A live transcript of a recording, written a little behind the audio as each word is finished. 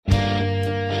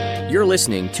You're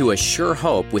listening to A Sure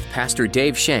Hope with Pastor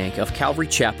Dave Shank of Calvary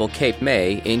Chapel, Cape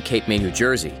May in Cape May, New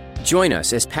Jersey. Join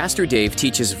us as Pastor Dave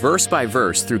teaches verse by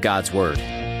verse through God's Word.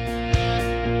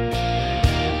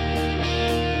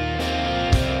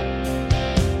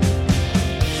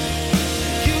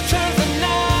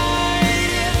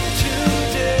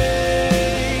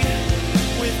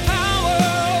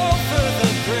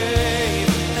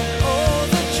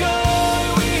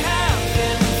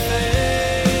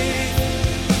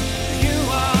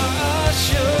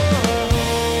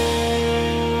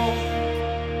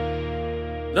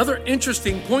 Another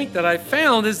interesting point that I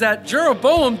found is that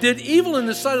Jeroboam did evil in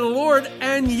the sight of the Lord,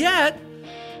 and yet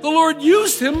the Lord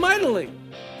used him mightily.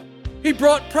 He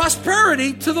brought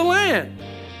prosperity to the land,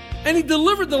 and he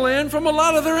delivered the land from a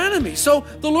lot of their enemies. So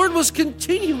the Lord was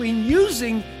continuing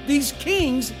using these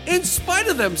kings in spite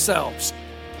of themselves.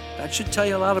 That should tell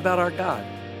you a lot about our God.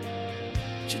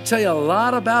 It should tell you a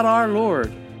lot about our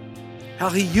Lord, how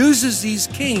he uses these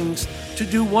kings to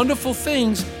do wonderful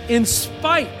things in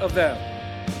spite of them.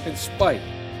 In spite.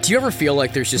 Do you ever feel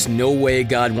like there's just no way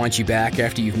God wants you back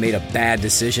after you've made a bad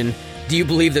decision? Do you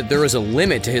believe that there is a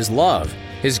limit to His love,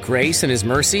 His grace, and His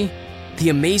mercy? The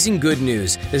amazing good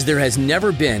news is there has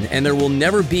never been and there will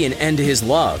never be an end to His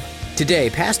love.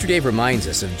 Today, Pastor Dave reminds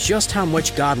us of just how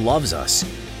much God loves us.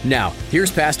 Now,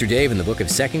 here's Pastor Dave in the book of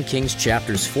 2 Kings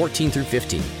chapters 14 through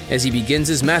 15 as he begins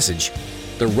his message,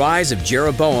 The Rise of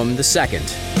Jeroboam II.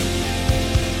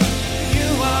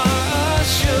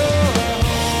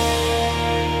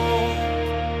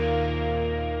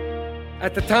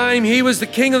 At the time, he was the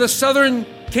king of the southern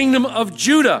kingdom of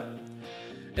Judah.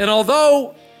 And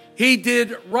although he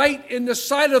did right in the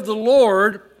sight of the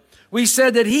Lord, we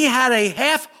said that he had a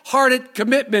half-hearted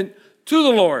commitment to the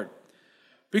Lord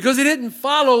because he didn't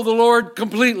follow the Lord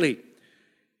completely.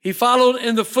 He followed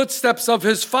in the footsteps of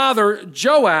his father,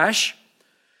 Joash,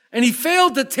 and he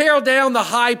failed to tear down the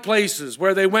high places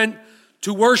where they went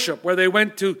to worship, where they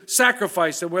went to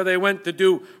sacrifice, and where they went to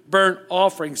do burnt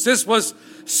offerings. This was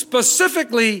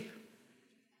specifically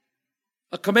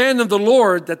a command of the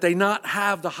Lord that they not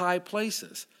have the high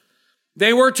places.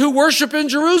 They were to worship in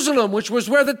Jerusalem, which was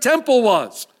where the temple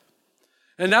was.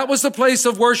 And that was the place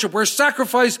of worship where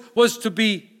sacrifice was to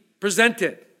be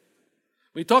presented.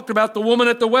 We talked about the woman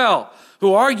at the well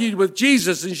who argued with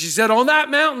Jesus, and she said, on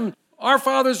that mountain, our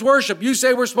fathers worship. You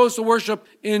say we're supposed to worship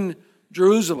in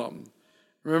Jerusalem.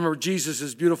 Remember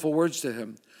Jesus' beautiful words to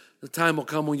him. The time will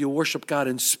come when you worship God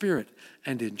in spirit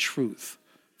and in truth.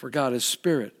 For God is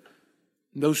spirit.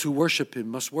 And those who worship him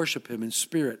must worship him in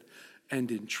spirit and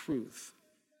in truth.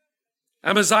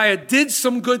 Amaziah did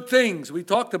some good things. We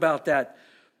talked about that.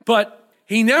 But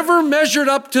he never measured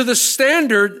up to the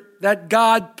standard that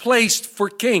God placed for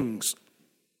kings.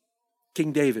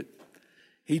 King David.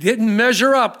 He didn't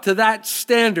measure up to that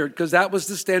standard because that was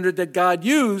the standard that God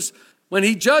used when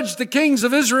he judged the kings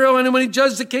of Israel and when he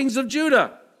judged the kings of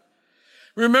Judah.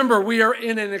 Remember, we are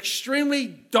in an extremely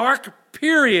dark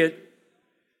period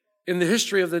in the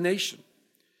history of the nation.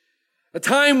 A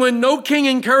time when no king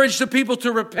encouraged the people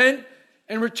to repent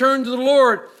and return to the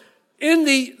Lord. In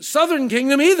the southern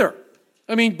kingdom either.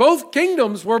 I mean, both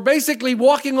kingdoms were basically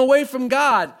walking away from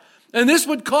God. And this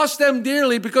would cost them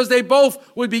dearly because they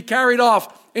both would be carried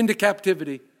off into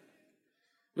captivity. It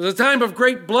was a time of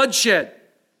great bloodshed,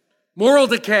 moral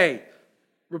decay,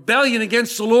 rebellion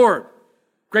against the Lord.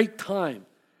 Great time.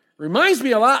 Reminds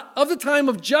me a lot of the time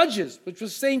of Judges, which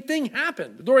was the same thing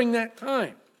happened during that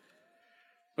time.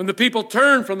 When the people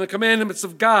turned from the commandments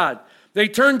of God, they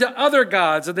turned to other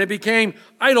gods and they became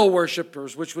idol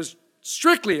worshipers, which was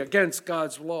strictly against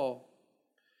God's law.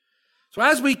 So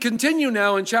as we continue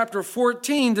now in chapter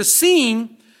 14, the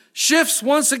scene shifts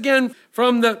once again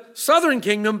from the southern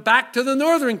kingdom back to the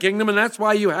northern kingdom, and that's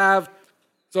why you have.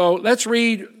 So let's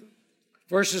read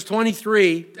verses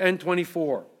 23 and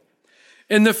 24.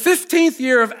 In the 15th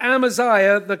year of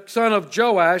Amaziah, the son of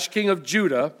Joash, king of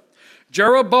Judah,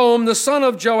 Jeroboam, the son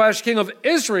of Joash, king of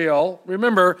Israel,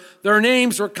 remember, their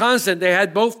names were constant. They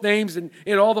had both names in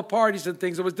all the parties and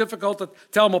things. It was difficult to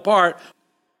tell them apart.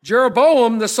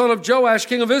 Jeroboam, the son of Joash,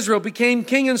 king of Israel, became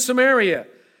king in Samaria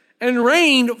and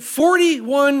reigned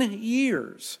 41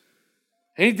 years.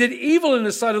 And he did evil in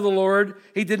the sight of the Lord.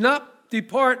 He did not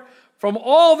depart from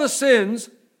all the sins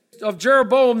of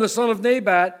Jeroboam, the son of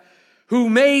Nebat, who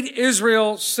made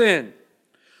Israel sin.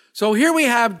 So here we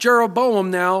have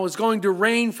Jeroboam now is going to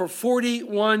reign for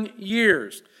 41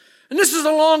 years. And this is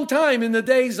a long time in the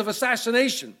days of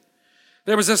assassination.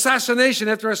 There was assassination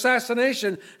after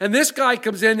assassination, and this guy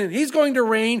comes in and he's going to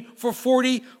reign for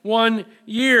 41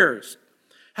 years.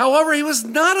 However, he was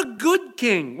not a good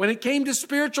king when it came to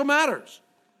spiritual matters.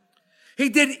 He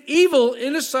did evil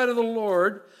in the sight of the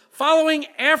Lord, following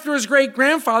after his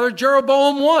great-grandfather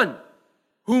Jeroboam I,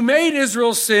 who made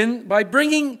Israel sin by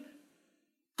bringing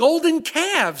golden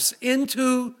calves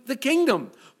into the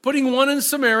kingdom, putting one in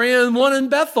Samaria and one in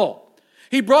Bethel.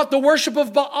 He brought the worship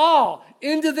of Baal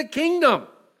into the kingdom.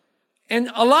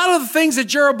 And a lot of the things that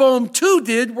Jeroboam II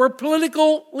did were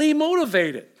politically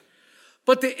motivated.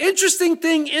 But the interesting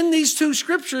thing in these two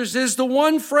scriptures is the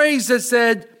one phrase that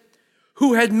said,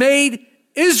 who had made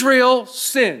Israel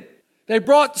sin. They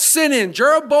brought sin in.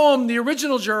 Jeroboam, the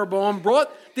original Jeroboam,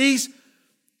 brought these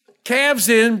calves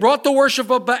in, brought the worship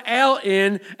of Baal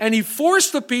in, and he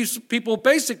forced the people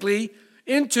basically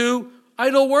into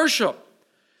idol worship.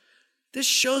 This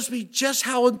shows me just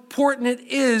how important it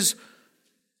is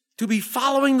to be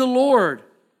following the Lord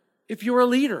if you're a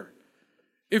leader.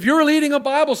 If you're leading a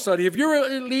Bible study, if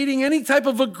you're leading any type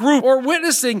of a group or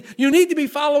witnessing, you need to be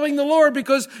following the Lord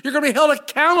because you're going to be held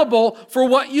accountable for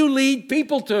what you lead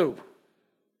people to.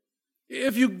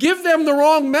 If you give them the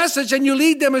wrong message and you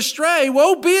lead them astray,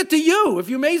 woe be it to you if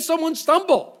you made someone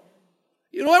stumble.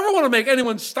 You don't ever want to make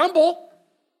anyone stumble.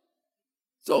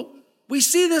 So we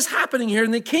see this happening here,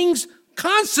 and the kings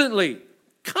constantly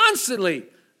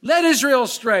led Israel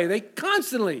astray. They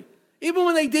constantly, even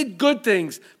when they did good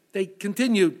things, they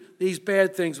continued these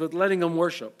bad things with letting them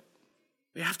worship.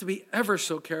 We have to be ever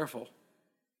so careful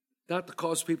not to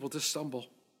cause people to stumble,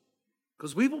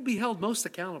 because we will be held most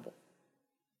accountable,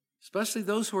 especially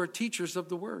those who are teachers of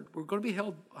the word. We're going to be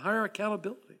held higher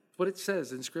accountability. That's what it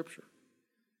says in Scripture.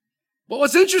 But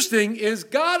what's interesting is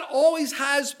God always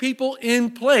has people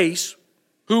in place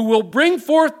who will bring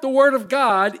forth the word of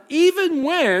God even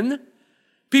when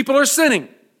people are sinning.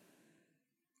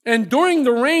 And during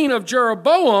the reign of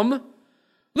Jeroboam,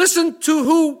 listen to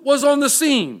who was on the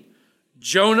scene.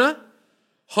 Jonah,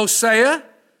 Hosea,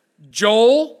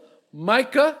 Joel,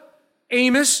 Micah,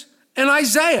 Amos, and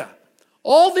Isaiah.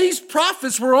 All these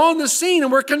prophets were on the scene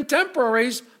and were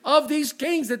contemporaries of these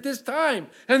kings at this time.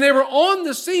 And they were on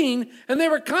the scene, and they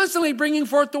were constantly bringing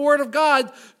forth the word of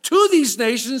God to these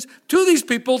nations, to these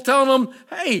people, telling them,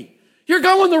 hey, you're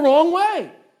going the wrong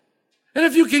way. And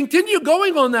if you continue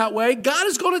going on that way, God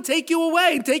is going to take you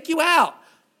away and take you out,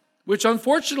 which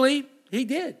unfortunately he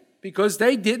did, because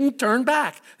they didn't turn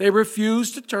back. They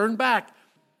refused to turn back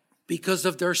because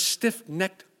of their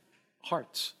stiff-necked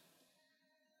hearts.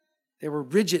 They were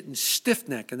rigid and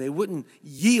stiff-necked, and they wouldn't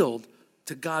yield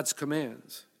to God's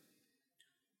commands.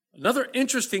 Another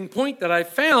interesting point that I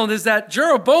found is that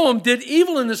Jeroboam did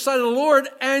evil in the sight of the Lord,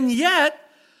 and yet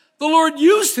the Lord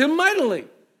used him mightily.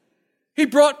 He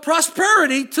brought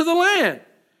prosperity to the land,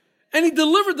 and he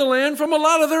delivered the land from a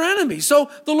lot of their enemies.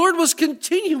 So the Lord was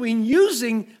continuing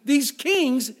using these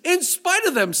kings in spite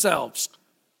of themselves.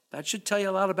 That should tell you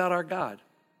a lot about our God.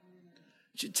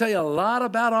 It should tell you a lot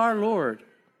about our Lord,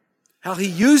 how he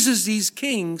uses these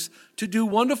kings to do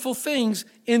wonderful things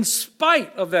in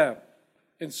spite of them.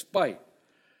 In spite.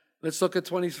 Let's look at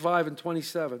 25 and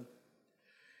 27.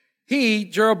 He,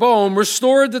 Jeroboam,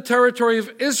 restored the territory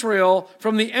of Israel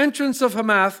from the entrance of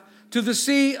Hamath to the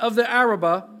sea of the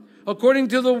Arabah, according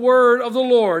to the word of the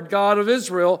Lord, God of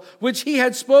Israel, which he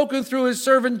had spoken through his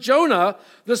servant Jonah,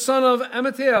 the son of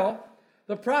Amittai,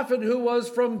 the prophet who was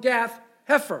from Gath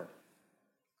Hepher.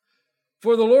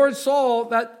 For the Lord saw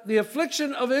that the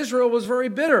affliction of Israel was very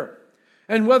bitter,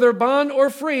 and whether bond or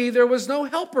free, there was no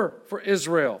helper for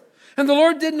Israel. And the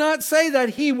Lord did not say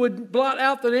that he would blot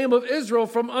out the name of Israel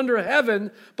from under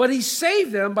heaven, but he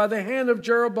saved them by the hand of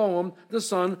Jeroboam, the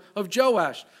son of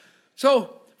Joash.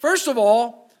 So, first of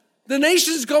all, the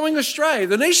nation's going astray.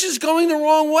 The nation's going the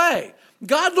wrong way.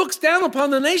 God looks down upon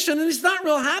the nation, and he's not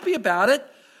real happy about it,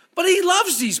 but he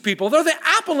loves these people. They're the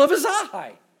apple of his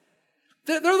eye.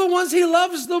 They're the ones he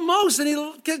loves the most, and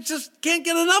he just can't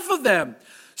get enough of them.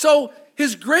 So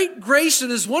his great grace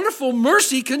and his wonderful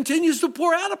mercy continues to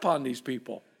pour out upon these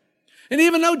people. And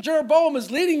even though Jeroboam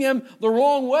is leading them the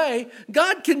wrong way,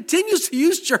 God continues to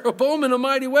use Jeroboam in a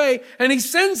mighty way, and he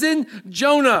sends in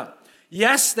Jonah.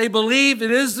 Yes, they believe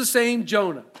it is the same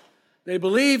Jonah. They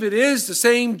believe it is the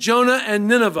same Jonah and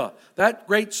Nineveh. That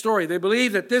great story. They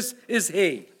believe that this is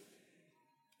he.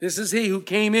 This is he who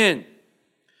came in.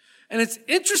 And it's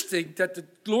interesting that the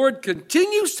Lord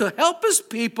continues to help his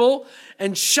people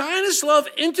and shine his love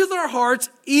into their hearts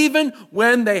even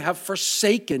when they have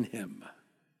forsaken him.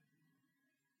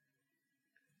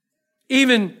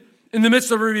 Even in the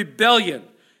midst of a rebellion,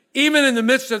 even in the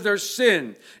midst of their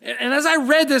sin. And as I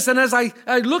read this and as I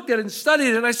looked at it and studied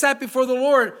it and I sat before the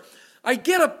Lord, I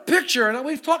get a picture, and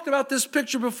we've talked about this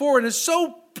picture before, and it's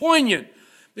so poignant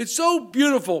It's so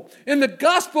beautiful. In the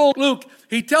Gospel of Luke,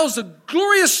 he tells the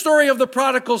glorious story of the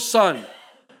prodigal son.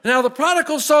 Now, the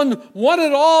prodigal son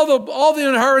wanted all the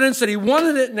inheritance, and he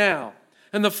wanted it now.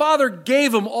 And the father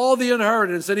gave him all the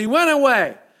inheritance, and he went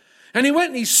away. And he went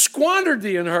and he squandered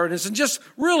the inheritance and just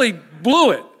really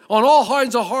blew it on all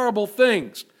kinds of horrible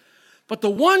things. But the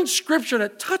one scripture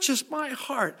that touches my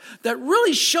heart, that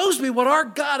really shows me what our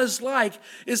God is like,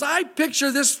 is I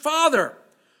picture this father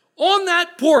on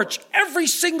that porch every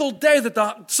single day that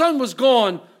the son was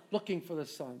gone, looking for the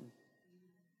son,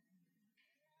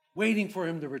 waiting for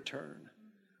him to return,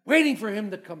 waiting for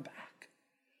him to come back.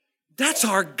 That's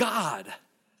our God.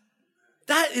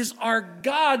 That is our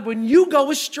God when you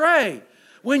go astray.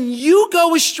 When you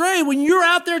go astray, when you're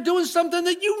out there doing something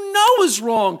that you know is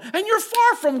wrong and you're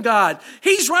far from God,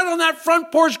 he's right on that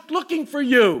front porch looking for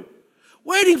you,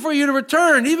 waiting for you to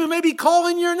return, even maybe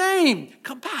calling your name.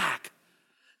 Come back.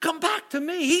 Come back to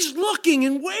me. He's looking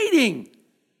and waiting.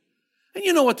 And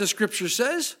you know what the scripture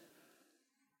says?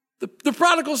 The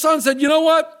prodigal son said, you know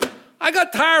what? I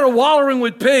got tired of wallowing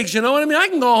with pigs, you know what I mean? I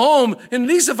can go home, and at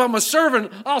least if I'm a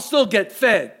servant, I'll still get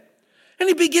fed. And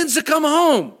he begins to come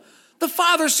home. The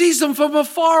father sees him from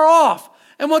afar off.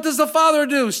 And what does the father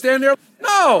do? Stand there?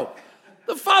 No.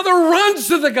 The father runs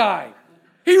to the guy.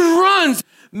 He runs.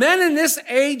 Men in this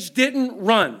age didn't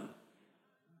run.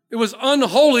 It was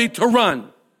unholy to run.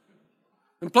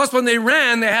 And plus, when they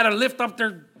ran, they had to lift up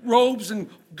their robes and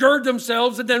gird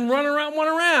themselves and then run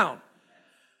around.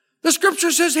 The scripture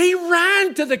says he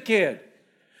ran to the kid.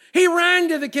 He ran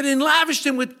to the kid and lavished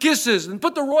him with kisses and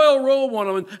put the royal robe on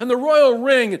him and the royal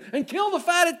ring and killed the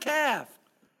fatted calf.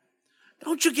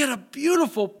 Don't you get a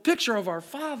beautiful picture of our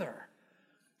Father?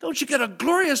 Don't you get a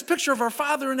glorious picture of our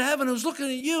Father in heaven who's looking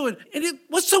at you?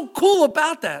 What's so cool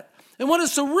about that? And what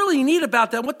is so really neat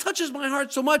about that, what touches my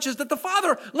heart so much is that the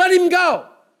Father let him go.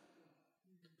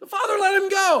 The Father let him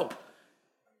go.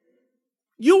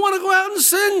 You want to go out and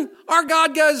sin? Our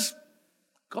God goes,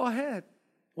 go ahead.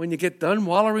 When you get done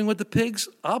wallowing with the pigs,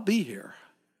 I'll be here.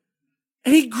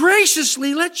 And he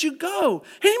graciously lets you go.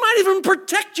 And he might even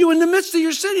protect you in the midst of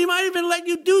your sin. He might even let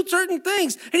you do certain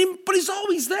things. But he's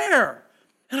always there.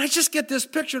 And I just get this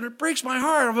picture that breaks my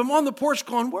heart of him on the porch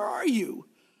going, where are you?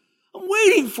 I'm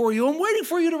waiting for you. I'm waiting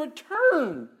for you to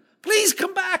return. Please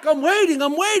come back. I'm waiting.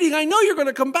 I know you're going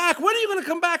to come back. When are you going to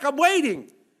come back? I'm waiting.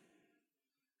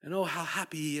 And oh, how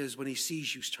happy he is when he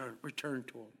sees you return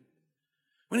to him.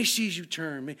 When he sees you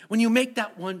turn, when you make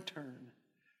that one turn.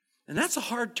 And that's a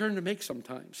hard turn to make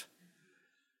sometimes.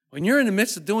 When you're in the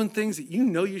midst of doing things that you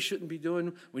know you shouldn't be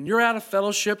doing, when you're out of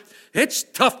fellowship, it's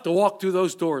tough to walk through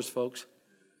those doors, folks.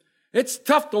 It's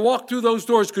tough to walk through those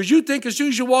doors because you think as soon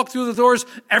as you walk through the doors,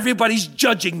 everybody's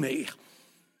judging me.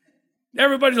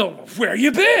 Everybody's like, where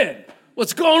you been?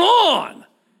 What's going on?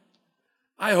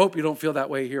 I hope you don't feel that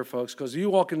way here, folks, because you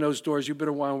walk in those doors, you've been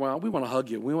a while, we want to hug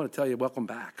you. We want to tell you, welcome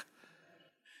back.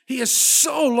 He is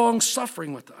so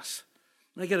long-suffering with us.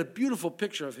 And I get a beautiful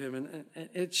picture of him, and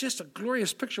it's just a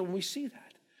glorious picture when we see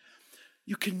that.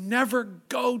 You can never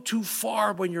go too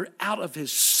far when you're out of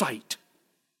his sight.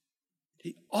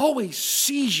 He always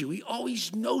sees you. He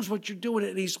always knows what you're doing,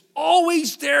 and he's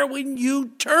always there when you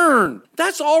turn.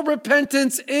 That's all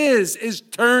repentance is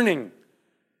turning.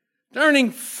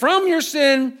 Turning from your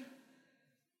sin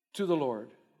to the Lord.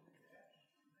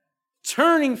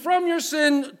 Turning from your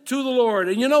sin to the Lord.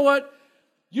 And you know what?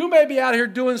 You may be out here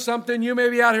doing something. You may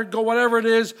be out here go whatever it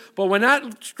is. But when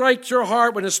that strikes your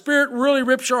heart, when the Spirit really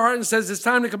rips your heart and says it's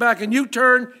time to come back and you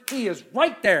turn, he is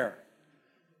right there.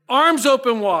 Arms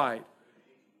open wide.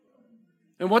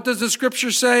 And what does the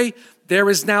scripture say? There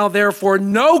is now therefore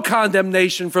no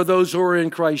condemnation for those who are in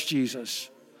Christ Jesus.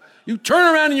 You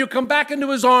turn around and you come back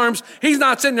into his arms. He's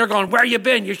not sitting there going, where you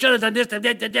been? You should have done this.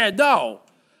 No.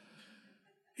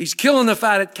 He's killing the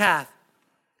fatted calf.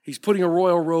 He's putting a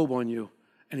royal robe on you.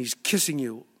 And he's kissing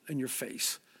you in your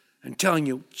face and telling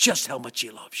you just how much he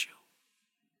loves you.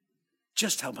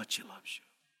 Just how much he loves you.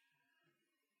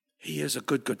 He is a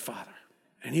good, good father.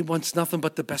 And he wants nothing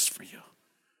but the best for you.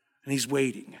 And he's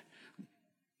waiting.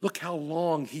 Look how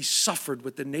long he suffered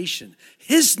with the nation.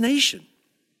 His nation.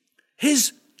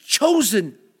 His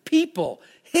chosen people.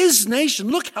 His nation.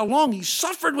 Look how long he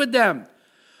suffered with them.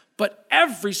 But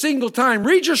every single time,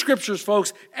 read your scriptures,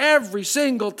 folks, every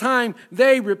single time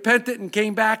they repented and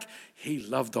came back, he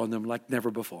loved on them like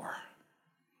never before.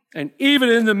 And even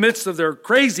in the midst of their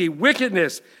crazy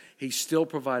wickedness, he still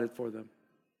provided for them.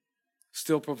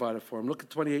 Still provided for them. Look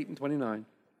at 28 and 29.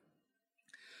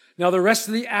 Now the rest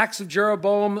of the acts of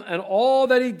Jeroboam and all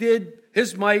that he did,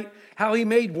 his might, how he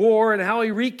made war and how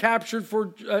he recaptured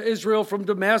for Israel from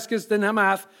Damascus and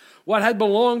Hamath, what had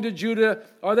belonged to Judah,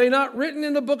 are they not written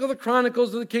in the book of the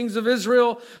Chronicles of the kings of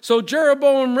Israel? So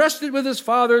Jeroboam rested with his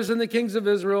fathers and the kings of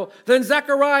Israel. Then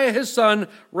Zechariah his son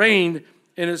reigned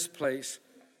in his place.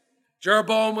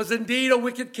 Jeroboam was indeed a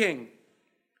wicked king,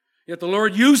 yet the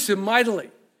Lord used him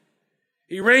mightily.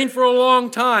 He reigned for a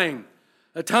long time,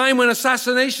 a time when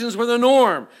assassinations were the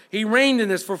norm. He reigned in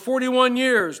this for 41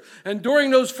 years. And during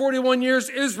those 41 years,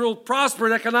 Israel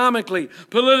prospered economically,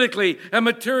 politically, and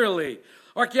materially.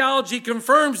 Archaeology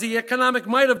confirms the economic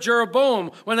might of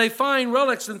Jeroboam when they find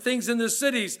relics and things in the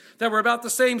cities that were about the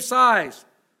same size.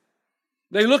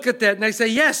 They look at that and they say,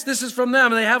 yes, this is from them.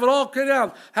 And they have it all cleared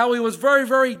out, how he was very,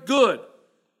 very good.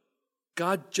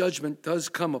 God's judgment does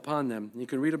come upon them. You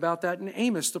can read about that in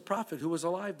Amos, the prophet who was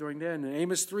alive during then. In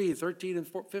Amos 3, 13 and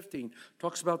 15,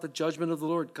 talks about the judgment of the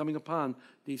Lord coming upon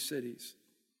these cities.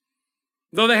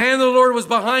 Though the hand of the Lord was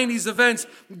behind these events,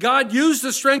 God used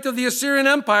the strength of the Assyrian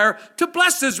Empire to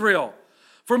bless Israel.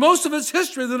 For most of its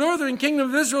history, the northern kingdom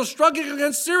of Israel struggled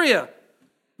against Syria.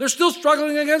 They're still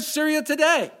struggling against Syria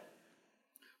today.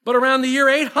 But around the year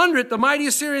 800, the mighty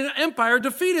Assyrian Empire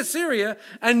defeated Syria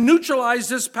and neutralized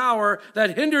this power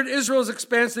that hindered Israel's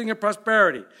expansion and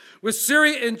prosperity. With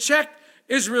Syria in check,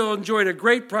 Israel enjoyed a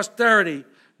great prosperity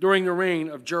during the reign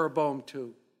of Jeroboam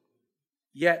II.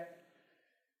 Yet,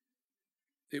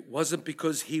 it wasn't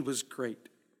because he was great.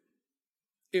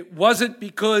 It wasn't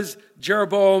because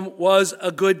Jeroboam was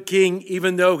a good king,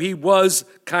 even though he was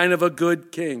kind of a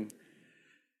good king.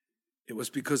 It was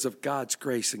because of God's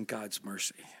grace and God's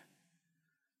mercy.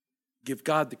 Give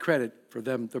God the credit for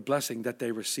them, the blessing that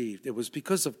they received. It was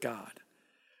because of God.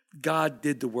 God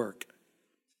did the work.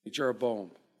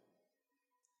 Jeroboam.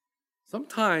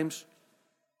 Sometimes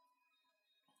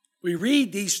we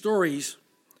read these stories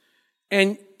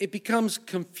and it becomes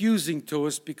confusing to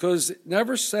us because it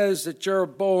never says that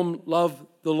Jeroboam loved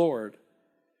the Lord.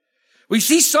 We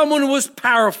see someone who was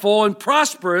powerful and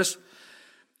prosperous,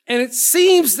 and it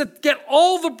seems to get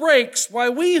all the breaks why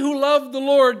we who love the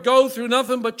Lord go through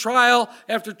nothing but trial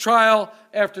after trial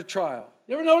after trial.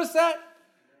 You ever notice that?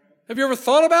 Have you ever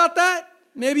thought about that?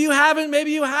 Maybe you haven't,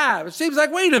 maybe you have. It seems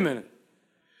like, wait a minute.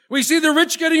 We see the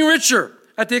rich getting richer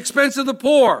at the expense of the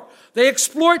poor. They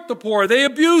exploit the poor. They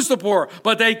abuse the poor.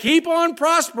 But they keep on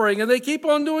prospering and they keep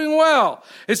on doing well.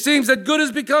 It seems that good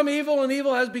has become evil and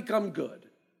evil has become good.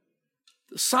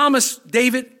 The psalmist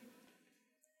David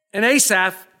and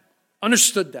Asaph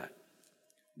understood that.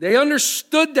 They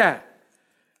understood that.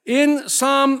 In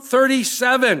Psalm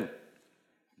 37,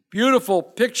 beautiful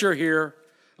picture here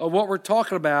of what we're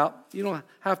talking about. You don't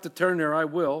have to turn there, I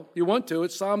will. You want to,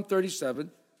 it's Psalm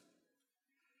 37.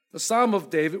 The Psalm of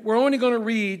David. We're only going to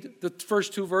read the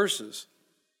first two verses.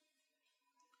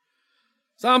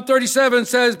 Psalm 37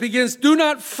 begins, do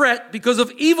not fret because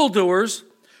of evildoers,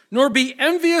 nor be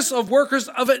envious of workers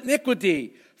of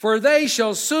iniquity, for they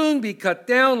shall soon be cut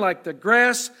down like the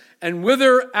grass and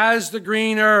wither as the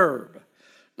green herb.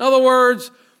 In other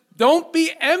words, don't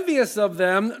be envious of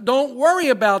them. Don't worry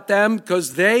about them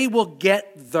because they will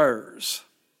get theirs.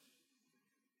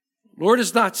 Lord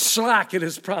is not slack in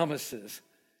his promises.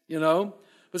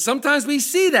 But sometimes we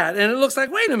see that and it looks like,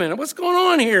 wait a minute, what's going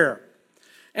on here?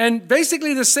 And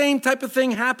basically the same type of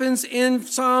thing happens in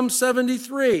Psalm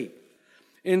 73.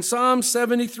 In Psalm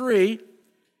 73,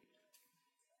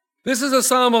 this is a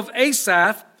psalm of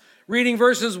Asaph, reading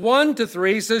verses 1 to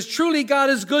 3, says, truly God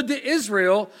is good to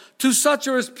Israel, to such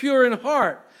as are pure in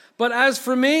heart. But as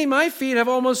for me, my feet have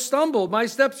almost stumbled, my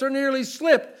steps are nearly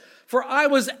slipped. For I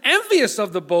was envious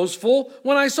of the boastful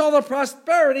when I saw the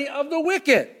prosperity of the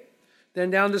wicked. Then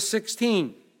down to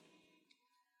 16.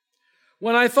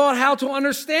 When I thought how to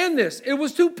understand this, it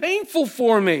was too painful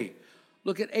for me.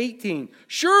 Look at 18.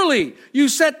 Surely you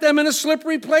set them in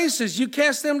slippery places. You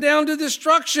cast them down to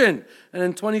destruction. And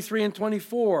then 23 and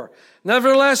 24.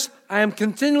 Nevertheless, I am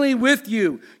continually with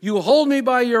you. You hold me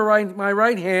by my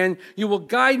right hand. You will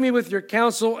guide me with your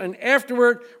counsel, and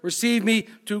afterward receive me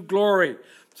to glory.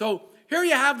 So here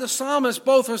you have the psalmists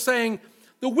both are saying,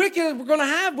 the wicked we're going to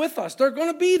have with us. They're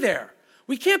going to be there.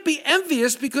 We can't be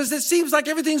envious because it seems like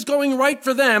everything's going right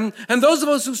for them, and those of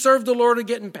us who serve the Lord are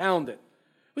getting pounded.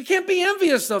 We can't be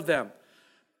envious of them.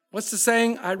 What's the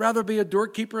saying? I'd rather be a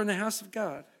doorkeeper in the house of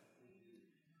God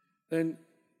than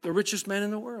the richest man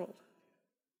in the world.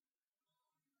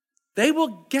 They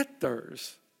will get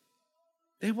theirs.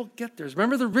 They will get theirs.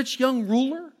 Remember the rich young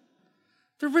ruler?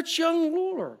 The rich young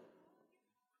ruler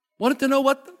wanted to know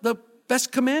what the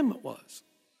best commandment was.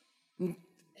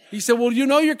 He said, well, you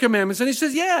know your commandments. And he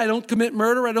says, yeah, I don't commit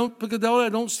murder. I don't pick adultery. I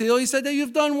don't steal. He said,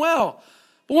 you've done well.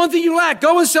 But one thing you lack,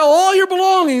 go and sell all your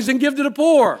belongings and give to the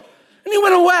poor. And he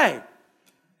went away.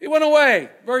 He went away.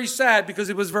 Very sad because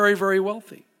he was very, very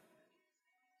wealthy.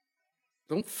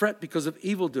 Don't fret because of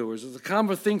evildoers. It's a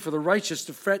common thing for the righteous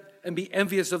to fret and be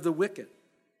envious of the wicked.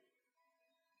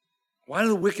 Why do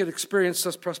the wicked experience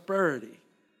such prosperity?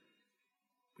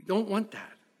 We don't want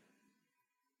that.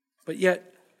 But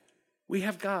yet, we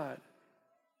have God.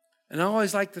 And I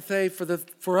always like to say,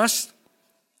 for us,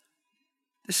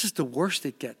 this is the worst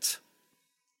it gets.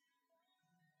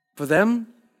 For them,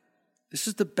 this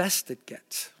is the best it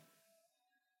gets.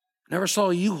 Never saw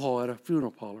a U-Haul at a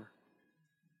funeral parlor.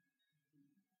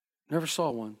 Never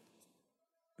saw one.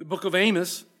 The book of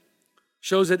Amos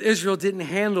shows that Israel didn't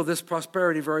handle this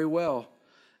prosperity very well.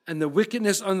 And the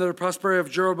wickedness under the prosperity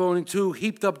of Jeroboam II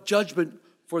heaped up judgment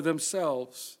for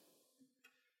themselves.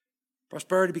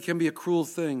 Prosperity can be a cruel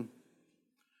thing.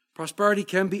 Prosperity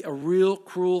can be a real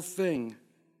cruel thing.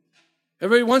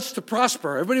 Everybody wants to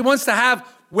prosper. Everybody wants to have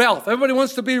wealth. Everybody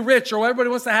wants to be rich, or everybody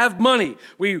wants to have money.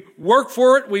 We work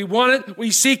for it. We want it.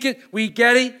 We seek it. We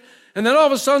get it. And then all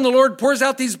of a sudden, the Lord pours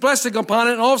out these blessings upon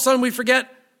it, and all of a sudden, we forget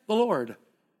the Lord.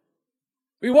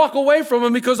 We walk away from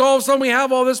Him because all of a sudden, we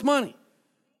have all this money.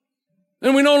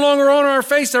 And we no longer on our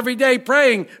face every day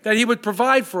praying that He would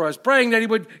provide for us, praying that He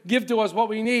would give to us what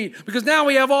we need. Because now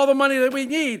we have all the money that we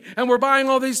need, and we're buying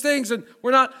all these things, and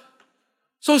we're not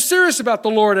so serious about the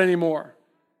Lord anymore.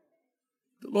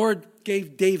 The Lord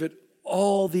gave David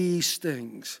all these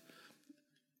things.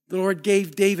 The Lord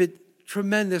gave David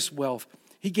tremendous wealth.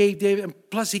 He gave David, and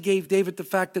plus He gave David the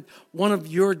fact that one of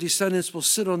your descendants will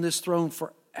sit on this throne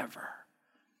forever.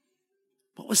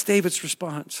 What was David's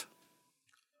response?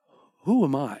 Who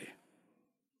am I?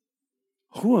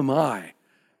 Who am I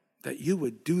that you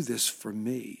would do this for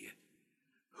me?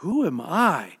 Who am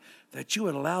I that you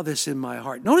would allow this in my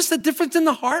heart? Notice the difference in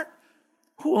the heart.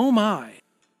 Who am I?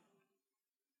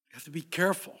 You have to be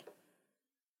careful.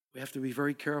 We have to be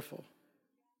very careful.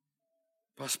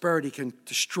 Prosperity can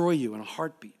destroy you in a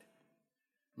heartbeat.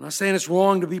 I'm not saying it's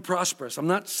wrong to be prosperous. I'm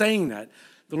not saying that.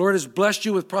 The Lord has blessed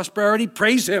you with prosperity.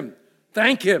 Praise Him.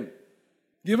 Thank Him.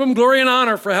 Give Him glory and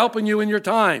honor for helping you in your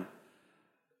time.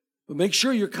 But make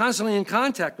sure you're constantly in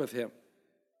contact with Him.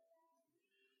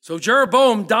 So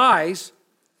Jeroboam dies,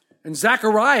 and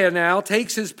Zechariah now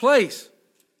takes his place.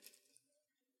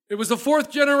 It was the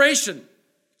fourth generation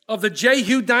of the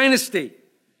Jehu dynasty.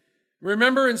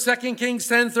 Remember in 2 Kings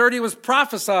 10:30, it was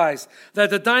prophesied that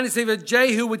the dynasty of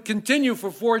Jehu would continue for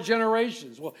 4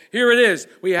 generations. Well, here it is.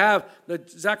 We have the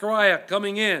Zechariah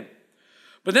coming in.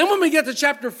 But then when we get to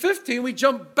chapter 15, we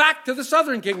jump back to the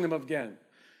southern kingdom again.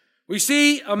 We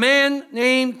see a man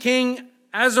named King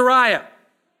Azariah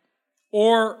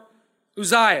or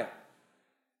Uzziah.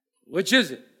 Which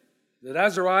is it? Is it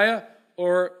Azariah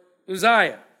or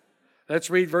Uzziah?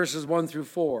 Let's read verses 1 through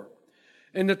 4.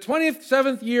 In the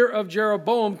 27th year of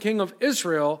Jeroboam, king of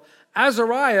Israel,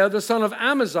 Azariah, the son of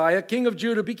Amaziah, king of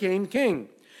Judah, became king.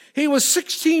 He was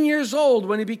 16 years old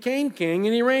when he became king,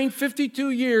 and he reigned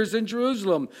 52 years in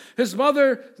Jerusalem. His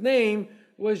mother's name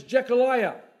was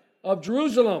Jechaliah of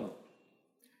Jerusalem.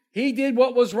 He did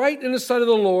what was right in the sight of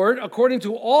the Lord, according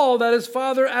to all that his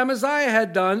father Amaziah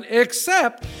had done,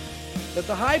 except that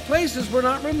the high places were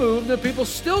not removed, and the people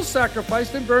still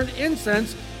sacrificed and burned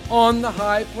incense on the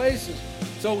high places.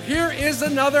 So here is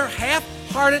another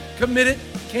half-hearted, committed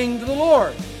king to the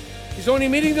Lord. He's only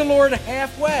meeting the Lord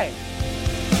halfway.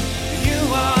 You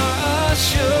are a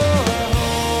sure hope.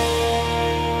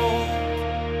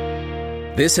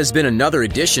 This has been another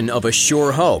edition of A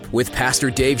Sure Hope with Pastor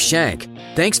Dave Shank.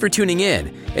 Thanks for tuning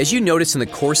in. As you notice in the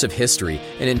course of history,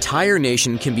 an entire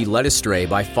nation can be led astray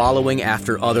by following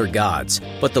after other gods.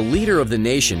 But the leader of the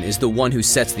nation is the one who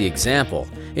sets the example.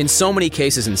 In so many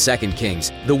cases in 2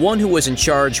 Kings, the one who was in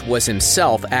charge was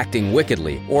himself acting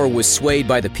wickedly or was swayed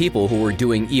by the people who were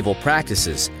doing evil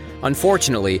practices.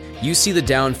 Unfortunately, you see the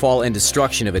downfall and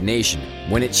destruction of a nation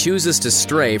when it chooses to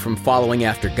stray from following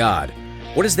after God.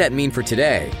 What does that mean for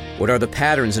today? What are the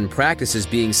patterns and practices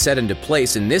being set into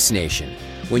place in this nation?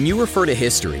 When you refer to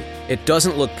history, it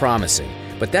doesn't look promising,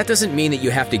 but that doesn't mean that you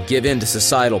have to give in to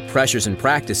societal pressures and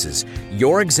practices.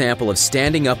 Your example of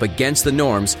standing up against the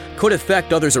norms could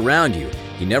affect others around you.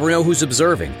 You never know who's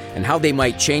observing and how they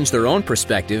might change their own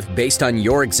perspective based on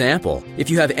your example. If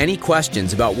you have any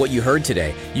questions about what you heard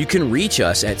today, you can reach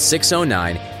us at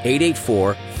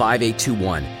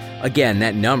 609-884-5821. Again,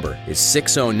 that number is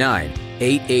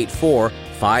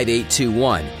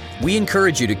 609-884-5821. We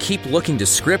encourage you to keep looking to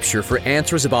Scripture for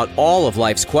answers about all of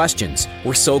life's questions.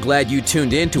 We're so glad you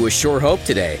tuned in to A Sure Hope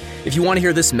today. If you want to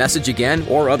hear this message again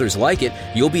or others like it,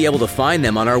 you'll be able to find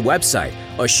them on our website,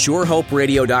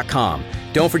 ASureHopeRadio.com.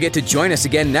 Don't forget to join us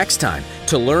again next time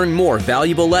to learn more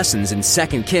valuable lessons in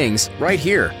 2 Kings right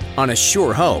here on A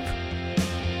Sure Hope.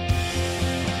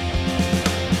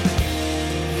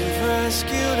 You've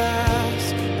rescued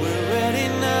us, we're ready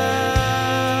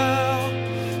now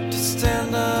to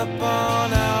stand up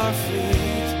on our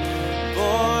feet.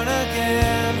 Born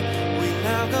again, we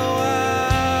now go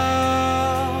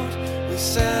out, we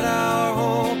set our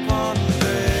hope on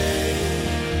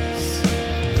grace.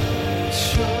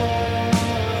 Sure.